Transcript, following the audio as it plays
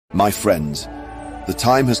My friends, the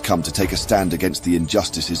time has come to take a stand against the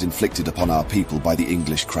injustices inflicted upon our people by the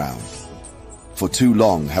English crown. For too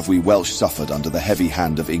long have we Welsh suffered under the heavy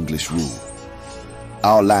hand of English rule.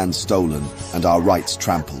 Our land stolen and our rights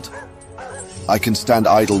trampled. I can stand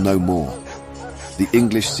idle no more. The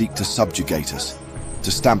English seek to subjugate us,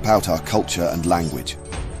 to stamp out our culture and language.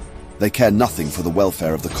 They care nothing for the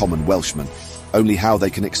welfare of the common Welshman, only how they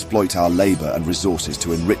can exploit our labour and resources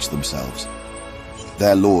to enrich themselves.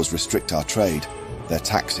 Their laws restrict our trade, their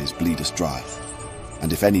taxes bleed us dry.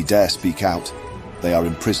 And if any dare speak out, they are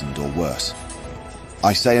imprisoned or worse.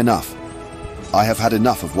 I say enough. I have had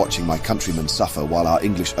enough of watching my countrymen suffer while our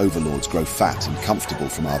English overlords grow fat and comfortable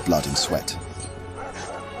from our blood and sweat.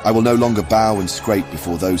 I will no longer bow and scrape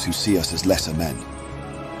before those who see us as lesser men.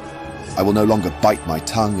 I will no longer bite my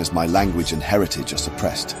tongue as my language and heritage are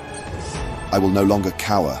suppressed. I will no longer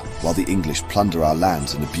cower while the English plunder our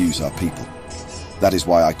lands and abuse our people. That is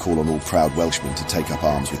why I call on all proud Welshmen to take up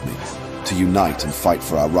arms with me, to unite and fight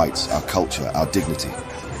for our rights, our culture, our dignity.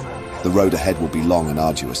 The road ahead will be long and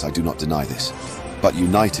arduous, I do not deny this. But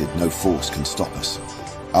united, no force can stop us.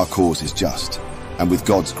 Our cause is just, and with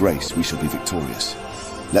God's grace we shall be victorious.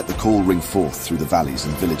 Let the call ring forth through the valleys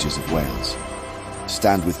and villages of Wales.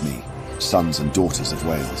 Stand with me, sons and daughters of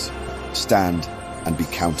Wales. Stand and be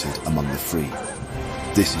counted among the free.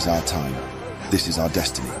 This is our time. This is our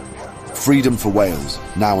destiny. Freedom for Wales,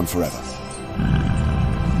 now and forever.